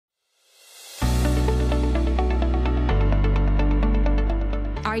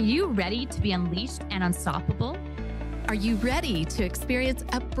you ready to be unleashed and unstoppable? Are you ready to experience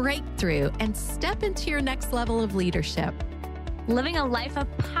a breakthrough and step into your next level of leadership? Living a life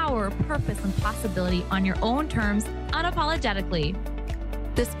of power, purpose, and possibility on your own terms, unapologetically.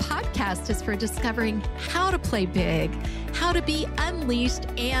 This podcast is for discovering how to play big, how to be unleashed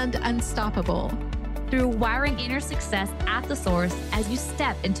and unstoppable. Through wiring inner success at the source as you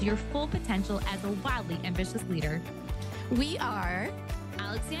step into your full potential as a wildly ambitious leader. We are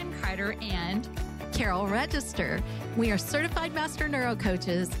Alexanne Carter and Carol Register. We are certified master neuro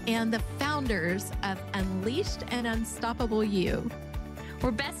coaches and the founders of Unleashed and Unstoppable You.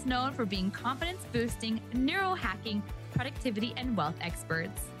 We're best known for being confidence-boosting, neurohacking, productivity, and wealth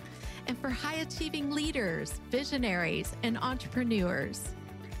experts. And for high-achieving leaders, visionaries, and entrepreneurs.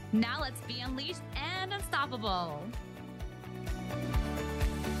 Now let's be unleashed and unstoppable.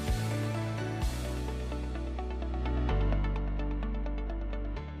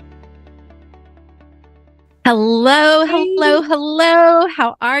 Hello, hello, hello.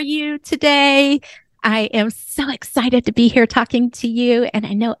 How are you today? I am so excited to be here talking to you. And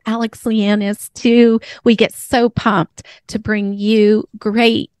I know Alexanne is too. We get so pumped to bring you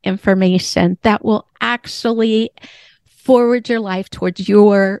great information that will actually forward your life towards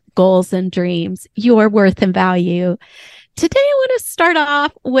your goals and dreams, your worth and value. Today, I want to start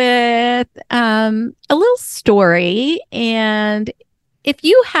off with a little story. And if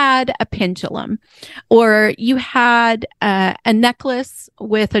you had a pendulum or you had a necklace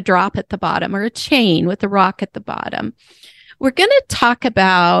with a drop at the bottom or a chain with a rock at the bottom, we're going to talk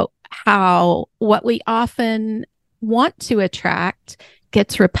about how what we often want to attract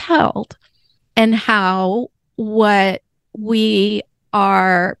gets repelled and how what we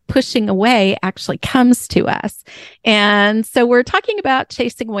are pushing away actually comes to us. And so we're talking about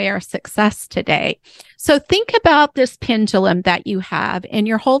chasing away our success today. So think about this pendulum that you have and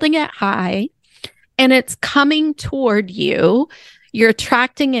you're holding it high and it's coming toward you. You're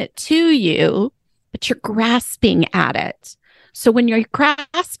attracting it to you, but you're grasping at it. So when you're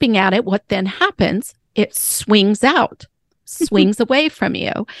grasping at it, what then happens? It swings out, swings away from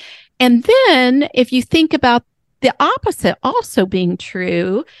you. And then if you think about the opposite also being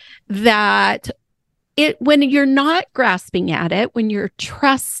true, that when you're not grasping at it, when you're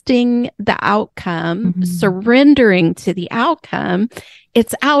trusting the outcome, surrendering to the outcome,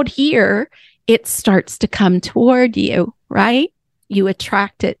 it's out here, it starts to come toward you, right? You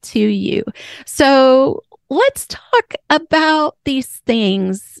attract it to you. So let's talk about these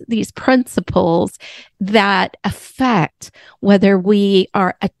things, these principles that affect whether we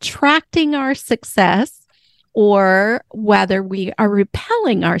are attracting our success or whether we are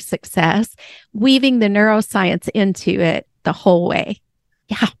repelling our success, weaving the neuroscience into it the whole way.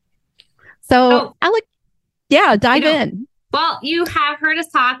 Yeah. So, Alex, dive in. Well, you have heard us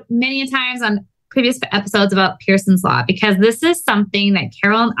talk many times on previous episodes about Pearson's Law, because this is something that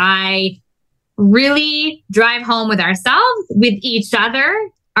Carol and I really drive home with ourselves, with each other,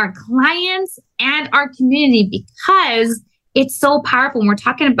 our clients, and our community, because it's so powerful when we're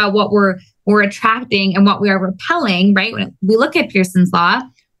talking about what we're attracting and what we are repelling, right? When we look at Pearson's Law,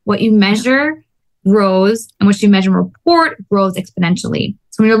 what you measure grows and what you measure and report grows exponentially.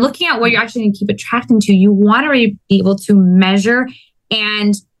 So when you're looking at what you're actually going to keep attracting to, you want to be able to measure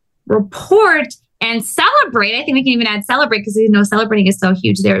and report and celebrate. I think we can even add celebrate, because celebrating is so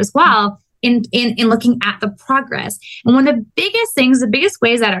huge there as well in looking at the progress. And one of the biggest things, the biggest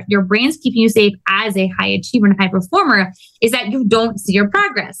ways that your brain's keeping you safe as a high achiever and high performer is that you don't see your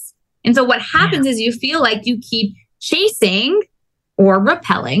progress. And so what happens is you feel like you keep chasing or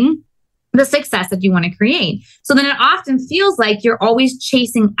repelling the success that you want to create. So then it often feels like you're always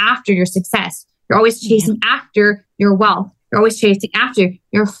chasing after your success. You're always chasing after your wealth. You're always chasing after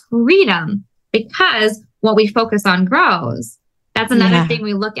your freedom, because what we focus on grows. That's another thing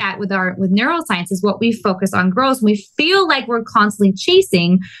we look at with neuroscience, is what we focus on grows. When we feel like we're constantly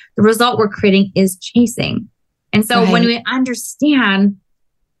chasing, the result we're creating is chasing. And so when we understand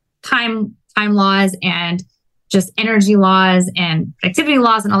time laws and just energy laws and productivity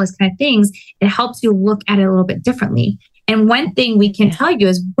laws and all these kind of things, it helps you look at it a little bit differently. And one thing we can tell you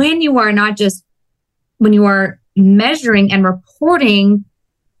is when you are measuring and reporting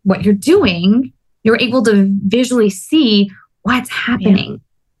what you're doing, you're able to visually see what's happening.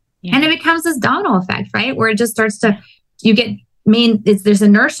 And it becomes this domino effect, right? Where it just starts to, there's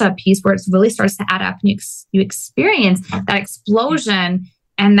inertia piece where it really starts to add up, and you experience that explosion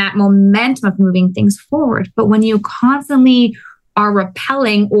and that momentum of moving things forward. But when you constantly are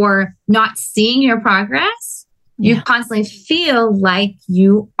repelling or not seeing your progress, you constantly feel like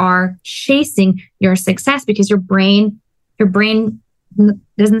you are chasing your success, because your brain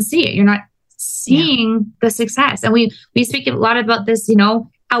doesn't see it. You're not seeing the success. And we speak a lot about this,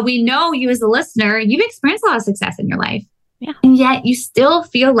 how we know you as a listener, you've experienced a lot of success in your life. Yeah. And yet you still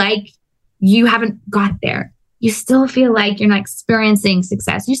feel like you haven't got there. You still feel like you're not experiencing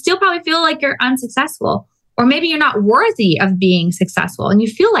success. You still probably feel like you're unsuccessful, or maybe you're not worthy of being successful and you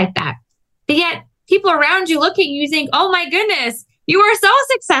feel like that. But yet people around you look at you, think, oh my goodness, you are so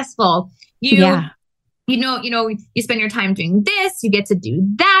successful. You spend your time doing this, you get to do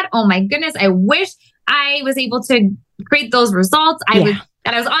that. Oh my goodness, I wish I was able to create those results. I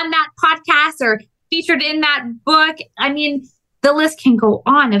was on that podcast or featured in that book. I mean, the list can go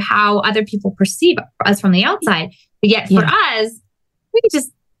on of how other people perceive us from the outside. But yet for us,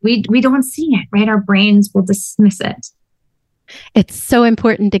 we don't see it, right? Our brains will dismiss it. It's so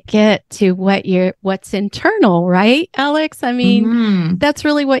important to get to what's internal, right, Alex? I mean, that's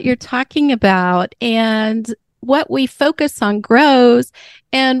really what you're talking about. And what we focus on grows.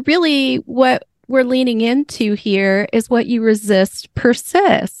 And really what we're leaning into here is what you resist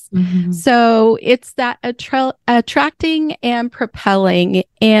persists. So it's that attracting and propelling.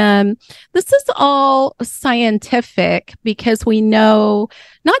 And this is all scientific because we know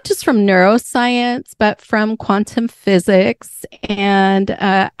not just from neuroscience, but from quantum physics and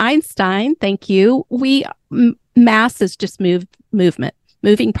Einstein. Thank you. Mass is just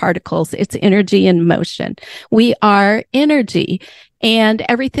moving particles. It's energy in motion. We are energy. And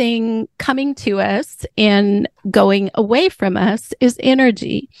everything coming to us and going away from us is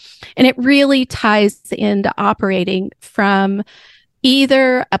energy. And it really ties into operating from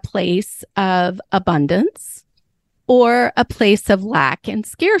either a place of abundance or a place of lack and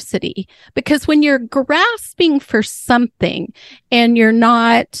scarcity. Because when you're grasping for something and you're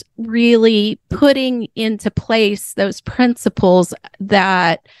not really putting into place those principles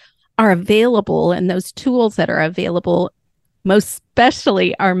that are available and those tools that are available, most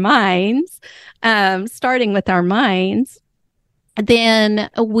especially our minds, starting with our minds, then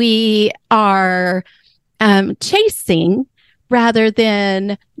we are chasing rather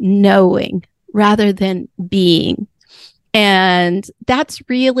than knowing, rather than being. And that's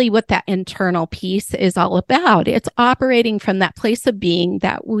really what that internal piece is all about. It's operating from that place of being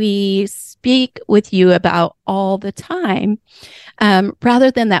that we speak with you about all the time,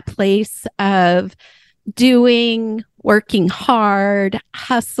 rather than that place of doing, working hard,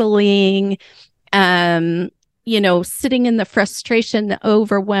 hustling, sitting in the frustration, the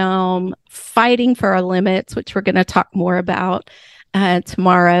overwhelm, fighting for our limits, which we're going to talk more about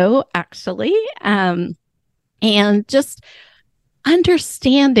tomorrow, actually. And just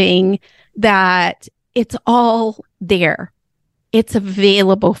understanding that it's all there. It's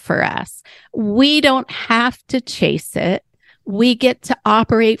available for us. We don't have to chase it. We get to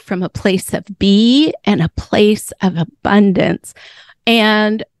operate from a place of be and a place of abundance.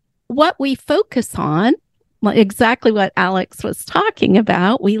 And what we focus on, exactly what Alex was talking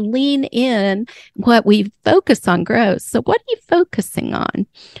about, we lean in, what we focus on grows. So what are you focusing on?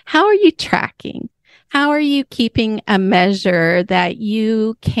 How are you tracking? How are you keeping a measure that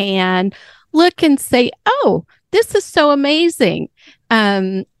you can look and say, oh, this is so amazing.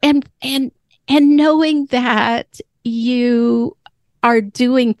 And knowing that you are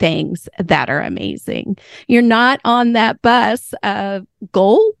doing things that are amazing. You're not on that bus of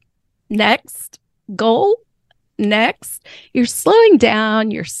goal next. You're slowing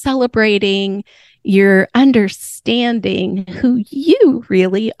down, you're celebrating, you're understanding who you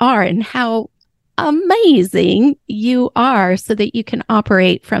really are and how amazing you are so that you can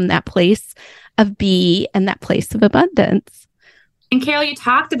operate from that place of be and that place of abundance. And Carol, you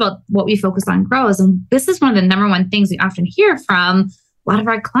talked about what we focus on grows. And this is one of the number one things we often hear from a lot of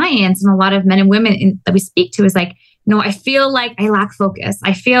our clients and a lot of men and women that we speak to is like, I feel like I lack focus.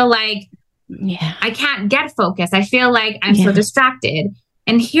 I feel like I can't get focused. I feel like I'm so distracted.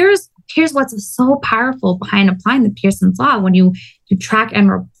 And here's what's so powerful behind applying the Pearson's Law when you track and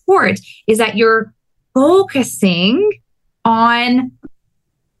report is that you're focusing on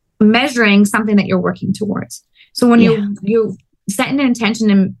measuring something that you're working towards. So when you set an intention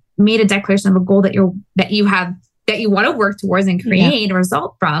and made a declaration of a goal that you want to work towards and create a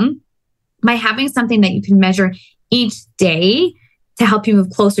result from, by having something that you can measure each day to help you move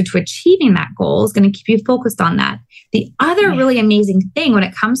closer to achieving that goal is going to keep you focused on that. The other really amazing thing when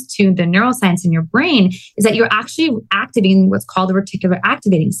it comes to the neuroscience in your brain is that you're actually activating what's called the reticular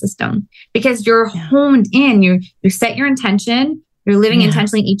activating system because you're honed in, you set your intention, you're living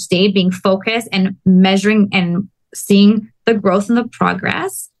intentionally each day, being focused and measuring and seeing the growth and the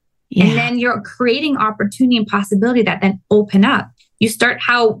progress. And then you're creating opportunity and possibility that then open up. you start,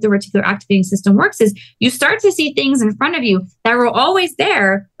 how the reticular activating system works is you start to see things in front of you that were always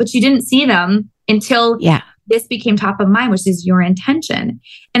there, but you didn't see them until this became top of mind, which is your intention.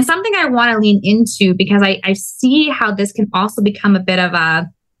 And something I want to lean into, because I see how this can also become a bit of I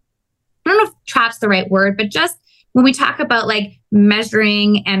don't know if trap's the right word, but just when we talk about like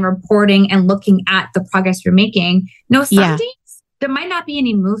measuring and reporting and looking at the progress you're making, some days there might not be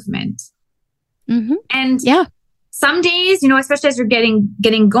any movement. And some days, especially as you're getting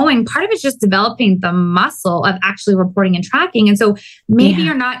going, part of it's just developing the muscle of actually reporting and tracking. And so maybe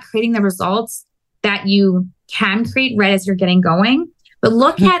you're not creating the results that you can create right as you're getting going. But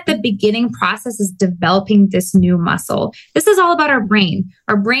look at the beginning process is developing this new muscle. This is all about our brain.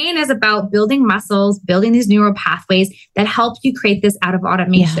 Our brain is about building muscles, building these neural pathways that help you create this out of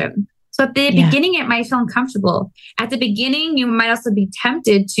automation. So at the beginning, it might feel uncomfortable. At the beginning, you might also be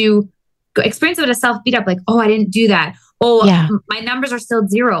tempted to experience it with a self-beat up, like, oh, I didn't do that. Oh, my numbers are still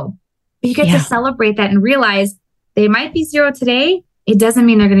 0. But you get to celebrate that and realize they might be 0 today. It doesn't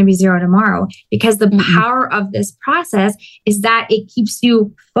mean they're going to be 0 tomorrow, because the power of this process is that it keeps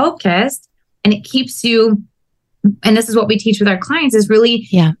you focused and it keeps you, and this is what we teach with our clients, is really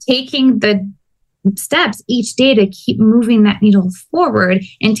taking the steps each day to keep moving that needle forward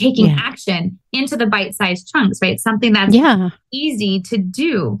and taking action into the bite-sized chunks, right? Something that's easy to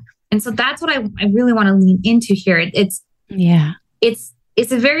do. And so that's what I really want to lean into here. It's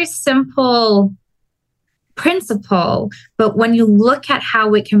a very simple principle, but when you look at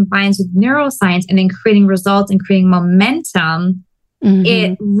how it combines with neuroscience and then creating results and creating momentum,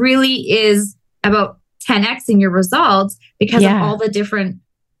 it really is about 10xing your results because of all the different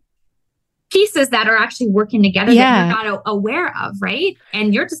pieces that are actually working together that you're not aware of, right?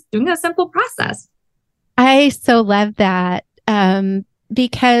 And you're just doing a simple process. I so love that.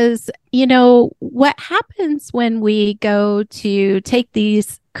 Because, what happens when we go to take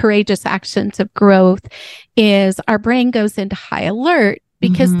these courageous actions of growth is our brain goes into high alert,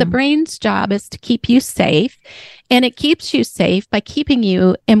 because the brain's job is to keep you safe, and it keeps you safe by keeping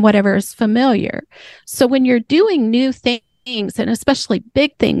you in whatever is familiar. So when you're doing new things, and especially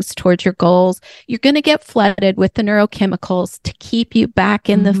big things towards your goals, you're going to get flooded with the neurochemicals to keep you back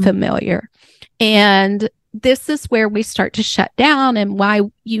in the familiar. And this is where we start to shut down, and why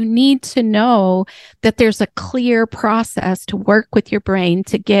you need to know that there's a clear process to work with your brain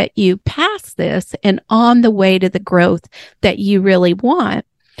to get you past this and on the way to the growth that you really want.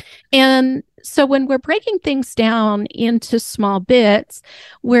 And so when we're breaking things down into small bits,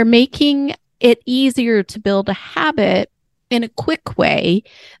 we're making it easier to build a habit in a quick way,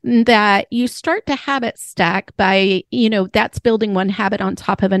 that you start to habit stack by, that's building one habit on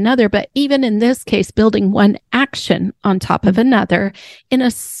top of another. But even in this case, building one action on top of another in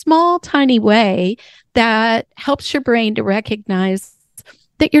a small, tiny way that helps your brain to recognize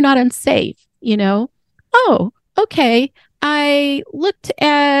that you're not unsafe. Oh, okay. I looked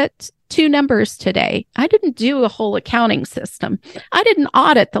at 2 numbers today. I didn't do a whole accounting system. I didn't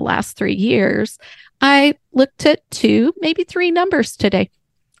audit the last 3 years. I looked at 2, maybe 3 numbers today.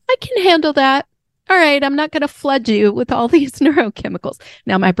 I can handle that. All right, I'm not going to flood you with all these neurochemicals.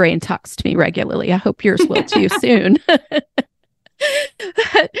 Now my brain talks to me regularly. I hope yours will too soon. But,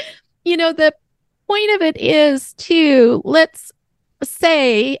 the point of it is too, let's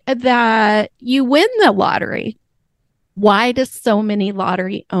say that you win the lottery. Why do so many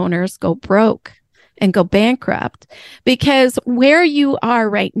lottery owners go broke and go bankrupt? Because where you are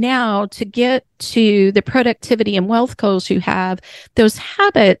right now to get to the productivity and wealth goals you have, those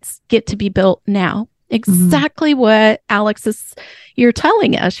habits get to be built now. Exactly what Alex you're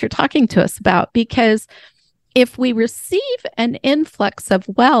telling us, you're talking to us about, because if we receive an influx of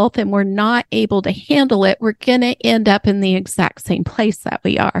wealth and we're not able to handle it, we're going to end up in the exact same place that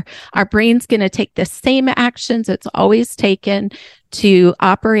we are. Our brain's going to take the same actions it's always taken to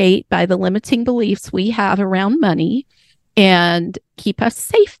operate by the limiting beliefs we have around money and keep us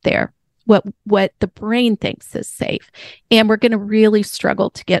safe there, what the brain thinks is safe. And we're going to really struggle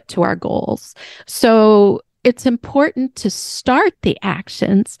to get to our goals. So it's important to start the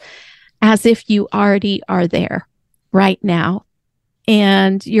actions as if you already are there right now.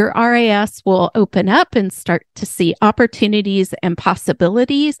 And your RAS will open up and start to see opportunities and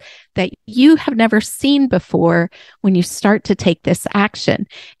possibilities that you have never seen before when you start to take this action.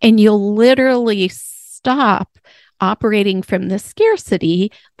 And you'll literally stop operating from the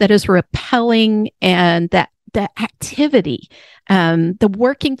scarcity that is repelling, and that the activity, the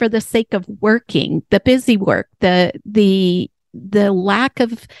working for the sake of working, the busy work, the lack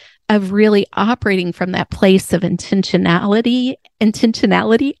of really operating from that place of intentionality,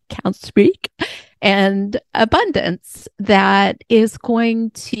 can't speak, and abundance that is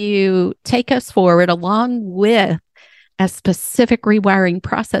going to take us forward along with a specific rewiring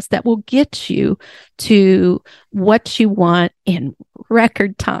process that will get you to what you want in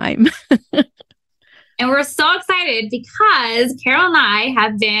record time. And we're so excited because Carol and I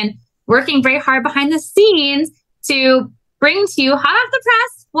have been working very hard behind the scenes to bring to you hot off the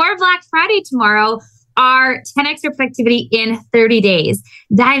press for Black Friday tomorrow, our 10x your productivity in 30 days,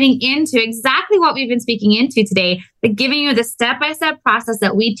 diving into exactly what we've been speaking into today, but giving you the step-by-step process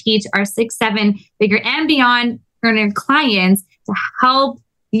that we teach our 6-7 figure and beyond earner clients to help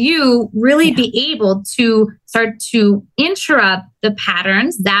you really be able to start to interrupt the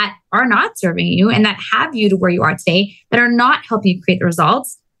patterns that are not serving you and that have you to where you are today, that are not helping you create the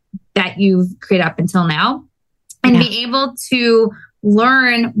results that you've created up until now, and be able to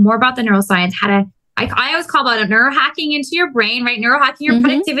learn more about the neuroscience, how to, I always call it neurohacking into your brain, right? Neurohacking your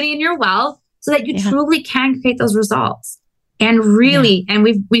productivity and your wealth so that you truly can create those results. And really, and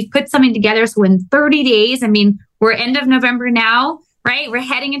we've put something together. So in 30 days, I mean, we're end of November now, right? We're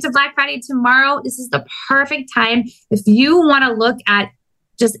heading into Black Friday tomorrow. This is the perfect time. If you want to look at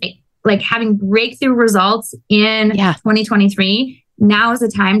just like having breakthrough results in 2023, now is the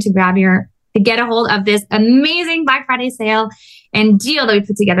time to get a hold of this amazing Black Friday sale and deal that we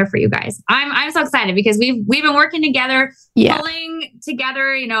put together for you guys. I'm so excited because we've been working together, pulling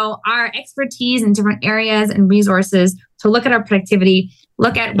together, our expertise in different areas and resources to look at our productivity,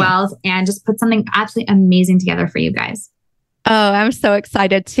 look at wealth, and just put something absolutely amazing together for you guys. Oh, I'm so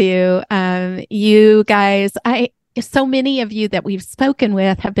excited too. You guys, so many of you that we've spoken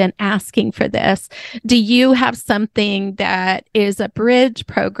with have been asking for this. Do you have something that is a bridge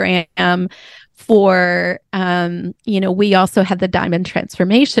program for, we also have the Diamond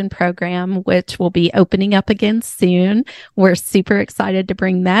Transformation Program, which will be opening up again soon. We're super excited to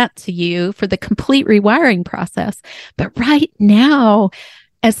bring that to you for the complete rewiring process. But right now,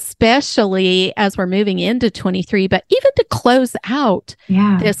 especially as we're moving into 23, but even to close out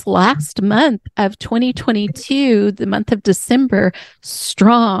this last month of 2022, the month of December,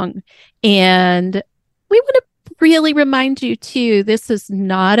 strong. And we want to really remind you too, this is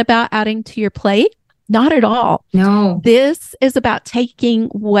not about adding to your plate. Not at all. No. This is about taking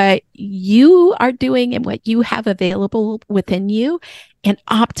what you are doing and what you have available within you and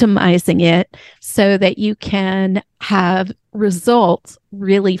optimizing it so that you can have results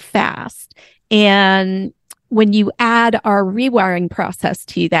really fast. And when you add our rewiring process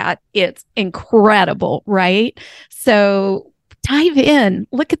to that, it's incredible, right? So dive in,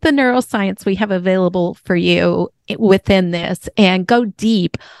 look at the neuroscience we have available for you within this and go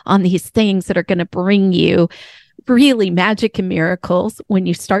deep on these things that are going to bring you really magic and miracles when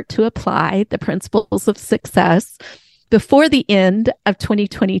you start to apply the principles of success before the end of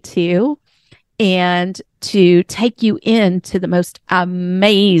 2022 and to take you into the most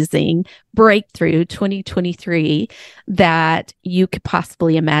amazing breakthrough 2023 that you could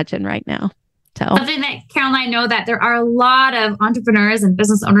possibly imagine right now. Something that Carol and I know that there are a lot of entrepreneurs and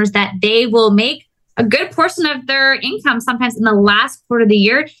business owners that they will make a good portion of their income sometimes in the last quarter of the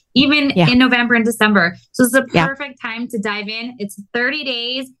year, even in November and December. So it's a perfect time to dive in. It's 30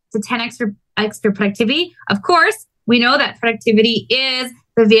 days to 10 extra productivity. Of course, we know that productivity is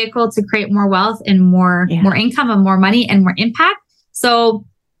the vehicle to create more wealth and more income and more money and more impact. So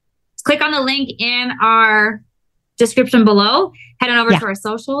click on the link in our description below, head on over to our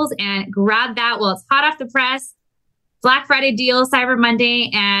socials and grab that. Well, it's hot off the press, Black Friday deal, Cyber Monday.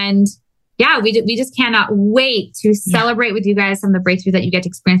 And we just cannot wait to celebrate with you guys some of the breakthrough that you get to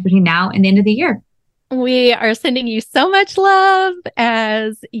experience between now and the end of the year. We are sending you so much love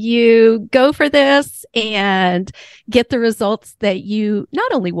as you go for this and get the results that you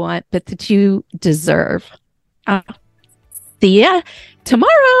not only want, but that you deserve. See ya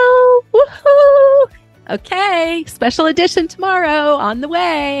tomorrow. Woohoo! Okay, special edition tomorrow on the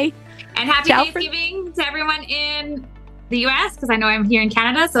way. And happy Thanksgiving to everyone in the U.S. because I know I'm here in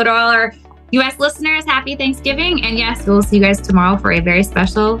Canada. So to all our U.S. listeners, happy Thanksgiving. And yes, we'll see you guys tomorrow for a very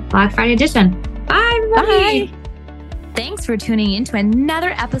special Black Friday edition. Bye, everybody. Bye. Thanks for tuning in to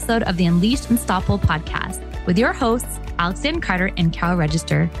another episode of the Unleashed Unstoppable podcast with your hosts, Alexandra Carter and Carol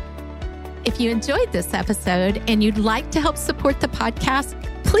Register. If you enjoyed this episode and you'd like to help support the podcast,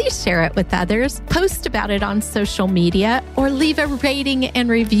 please share it with others, post about it on social media, or leave a rating and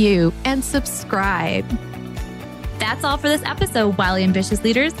review and subscribe. That's all for this episode, Wildly Ambitious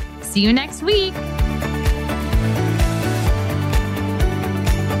Leaders. See you next week.